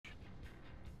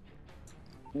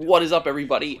What is up,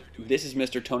 everybody? This is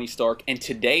Mr. Tony Stark, and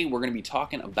today we're going to be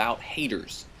talking about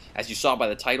haters. As you saw by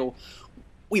the title,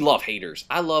 we love haters.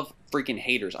 I love freaking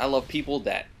haters. I love people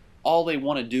that all they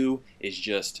want to do is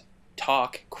just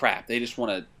talk crap. They just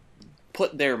want to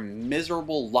put their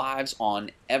miserable lives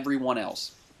on everyone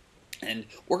else. And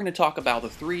we're going to talk about the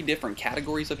 3 different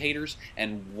categories of haters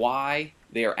and why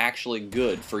they are actually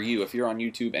good for you if you're on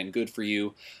YouTube, and good for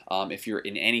you if you're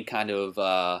in any kind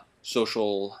of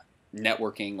social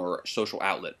networking or social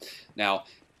outlet. Now,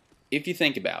 if you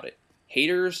think about it,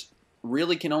 haters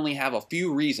really can only have a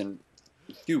few reasons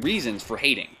for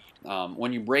hating.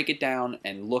 When you break it down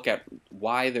and look at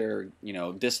why they're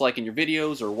disliking your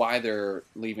videos, or why they're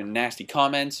leaving nasty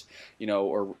comments,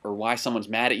 or why someone's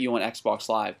mad at you on Xbox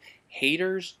Live,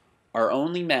 haters are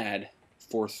only mad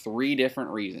for 3 different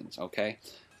reasons. Okay,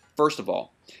 first of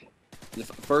all, the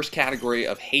first category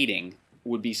of hating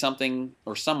would be something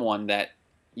or someone that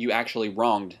you actually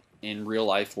wronged in real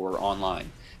life or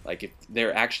online. Like if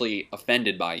they're actually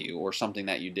offended by you or something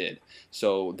that you did.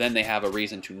 So then they have a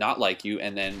reason to not like you,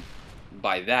 and then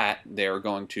by that they're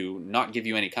going to not give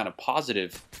you any kind of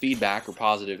positive feedback or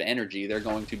positive energy. They're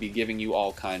going to be giving you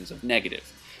all kinds of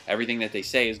negative. Everything that they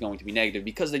say is going to be negative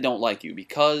because they don't like you,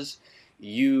 because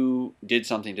you did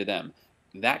something to them.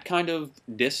 That kind of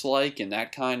dislike and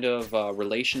that kind of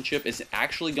relationship is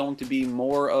actually going to be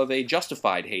more of a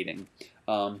justified hating.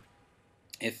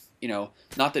 If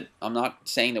not that I'm not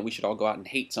saying that we should all go out and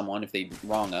hate someone if they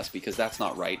wrong us, because that's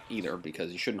not right either,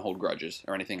 because you shouldn't hold grudges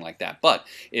or anything like that. But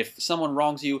if someone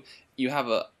wrongs you, you have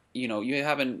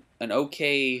an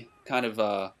okay kind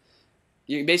of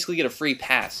you basically get a free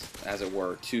pass, as it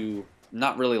were, to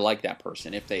not really like that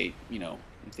person if they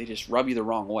just rub you the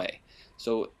wrong way.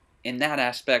 So in that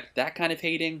aspect, that kind of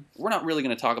hating, we're not really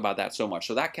going to talk about that so much.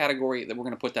 So that category, that we're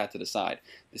going to put that to the side.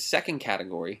 The second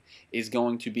category is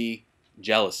going to be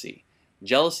jealousy.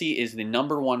 Jealousy is the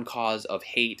 #1 cause of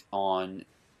hate on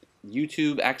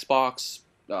YouTube, Xbox,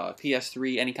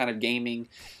 PS3, any kind of gaming,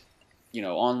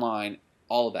 online,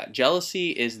 all of that.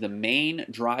 Jealousy is the main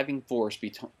driving force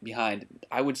behind,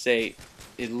 I would say,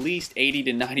 at least 80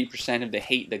 to 90% of the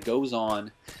hate that goes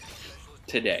on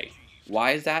today.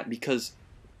 Why is that? Because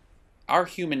our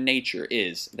human nature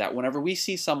is that whenever we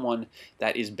see someone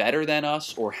that is better than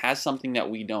us or has something that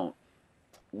we don't,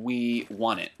 we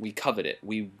want it, we covet it,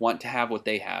 we want to have what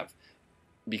they have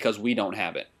because we don't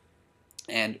have it.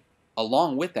 And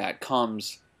along with that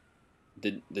comes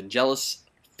the jealous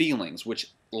feelings,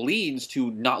 which leads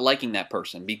to not liking that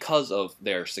person because of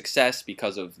their success,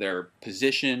 because of their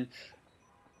position,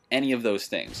 any of those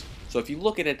things. So if you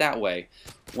look at it that way,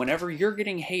 whenever you're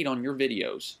getting hate on your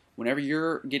videos, whenever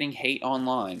you're getting hate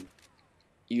online,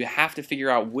 you have to figure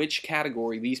out which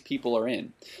category these people are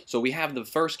in. So we have the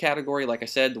first category, like I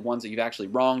said, the ones that you've actually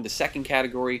wronged. The second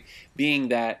category being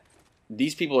that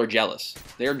these people are jealous.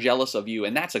 They're jealous of you,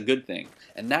 and that's a good thing.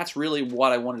 And that's really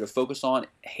what I wanted to focus on,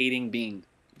 hating being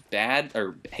bad,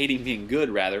 or hating being good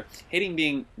rather. Hating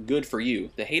being good for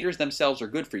you. The haters themselves are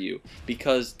good for you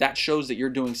because that shows that you're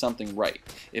doing something right.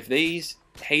 If these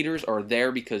haters are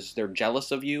there because they're jealous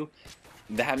of you,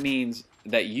 that means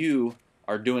that you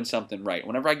are doing something right.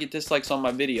 Whenever I get dislikes on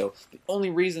my video, the only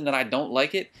reason that I don't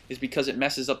like it is because it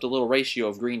messes up the little ratio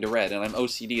of green to red, and I'm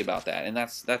OCD about that, and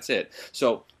that's it.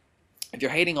 So if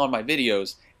you're hating on my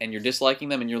videos and you're disliking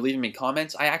them and you're leaving me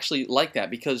comments, I actually like that,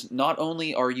 because not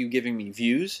only are you giving me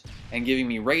views and giving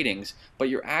me ratings, but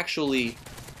you're actually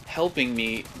helping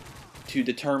me to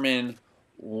determine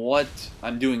what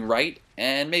I'm doing right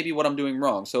and maybe what I'm doing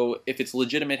wrong. So if it's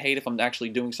legitimate hate, if I'm actually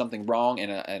doing something wrong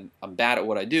and I'm bad at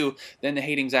what I do, then the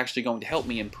hating's actually going to help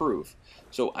me improve.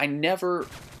 So I never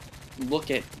look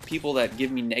at people that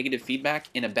give me negative feedback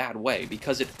in a bad way,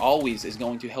 because it always is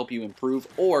going to help you improve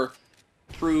or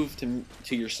prove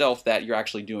to yourself that you're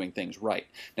actually doing things right.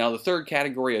 Now, the third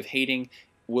category of hating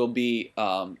will be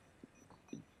the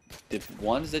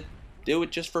ones that do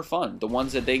it just for fun. The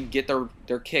ones that they get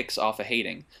their kicks off of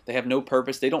hating. They have no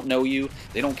purpose. They don't know you.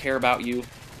 They don't care about you.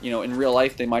 In real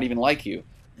life, they might even like you.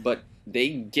 But they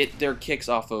get their kicks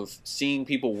off of seeing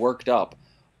people worked up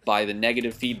by the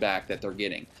negative feedback that they're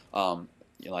getting.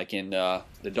 Like in The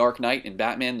Dark Knight in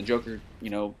Batman, the Joker,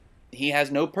 he has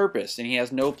no purpose and he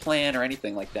has no plan or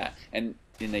anything like that. And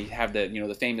they have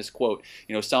the famous quote,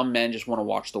 some men just want to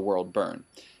watch the world burn.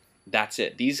 That's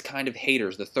it. These kind of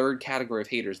haters, the third category of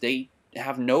haters, they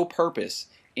have no purpose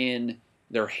in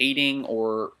their hating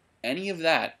or any of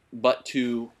that but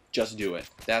to just do it.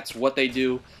 That's what they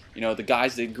do. The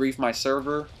guys that grief my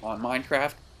server on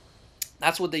Minecraft,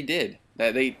 that's what they did.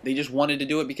 They just wanted to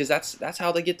do it because that's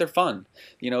how they get their fun.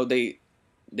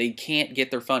 They can't get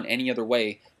their fun any other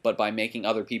way but by making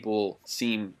other people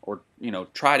seem, or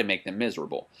try to make them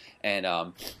miserable. And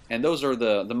those are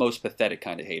the most pathetic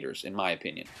kind of haters, in my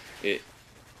opinion.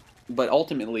 But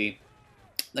ultimately,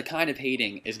 the kind of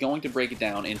hating is going to break it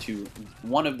down into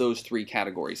one of those three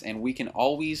categories, and we can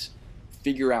always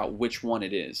figure out which one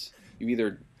it is. You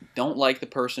either don't like the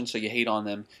person, so you hate on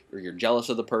them, or you're jealous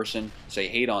of the person, so you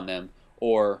hate on them,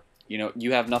 or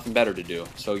you have nothing better to do,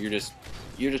 so you're just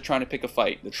trying to pick a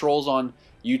fight. The trolls on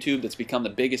YouTube, that's become the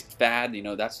biggest fad.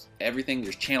 That's everything.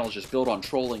 There's channels just built on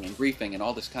trolling and griefing and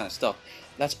all this kind of stuff.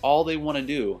 That's all they want to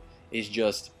do, is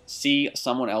just see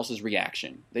someone else's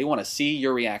reaction. They want to see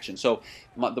your reaction. So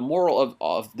the moral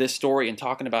of this story, and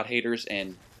talking about haters,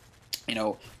 and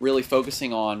really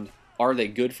focusing on, are they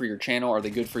good for your channel? Are they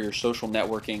good for your social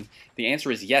networking? The answer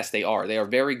is yes, they are. They are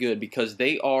very good, because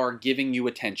they are giving you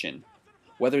attention.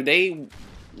 Whether they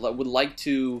would like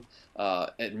to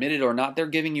admit it or not, they're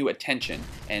giving you attention.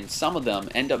 And some of them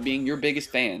end up being your biggest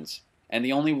fans. And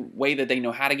the only way that they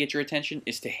know how to get your attention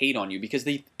is to hate on you, because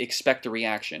they expect a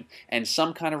reaction. And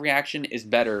some kind of reaction is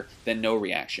better than no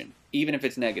reaction, even if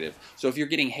it's negative. So if you're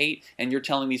getting hate and you're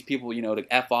telling these people, to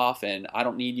F off and I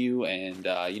don't need you, and,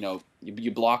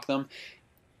 you block them,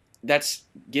 that's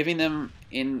giving them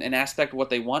in an aspect of what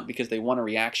they want, because they want a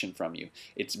reaction from you.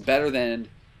 It's better than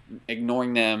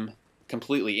ignoring them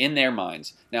completely in their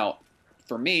minds. Now,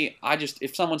 for me,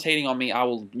 if someone's hating on me, I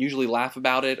will usually laugh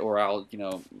about it, or I'll,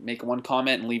 make one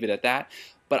comment and leave it at that.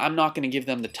 But I'm not going to give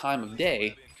them the time of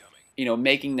day,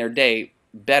 making their day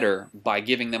better by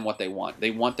giving them what they want.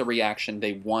 They want the reaction.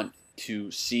 They want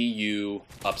to see you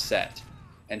upset.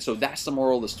 And so that's the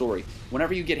moral of the story.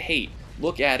 Whenever you get hate,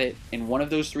 look at it in one of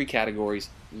those three categories.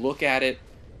 Look at it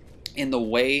in the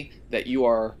way that you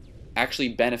are actually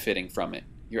benefiting from it.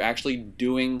 You're actually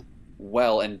doing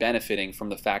well and benefiting from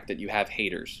the fact that you have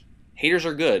haters. Haters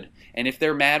are good, and if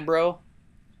they're mad, bro,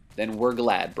 then we're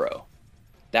glad, bro.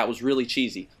 That was really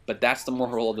cheesy, but that's the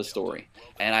moral of the story.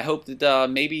 And I hope that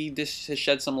maybe this has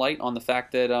shed some light on the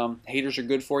fact that haters are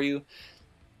good for you.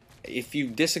 If you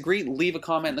disagree, leave a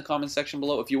comment in the comment section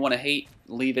below. If you want to hate,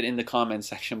 leave it in the comment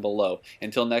section below.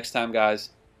 Until next time,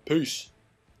 guys, peace.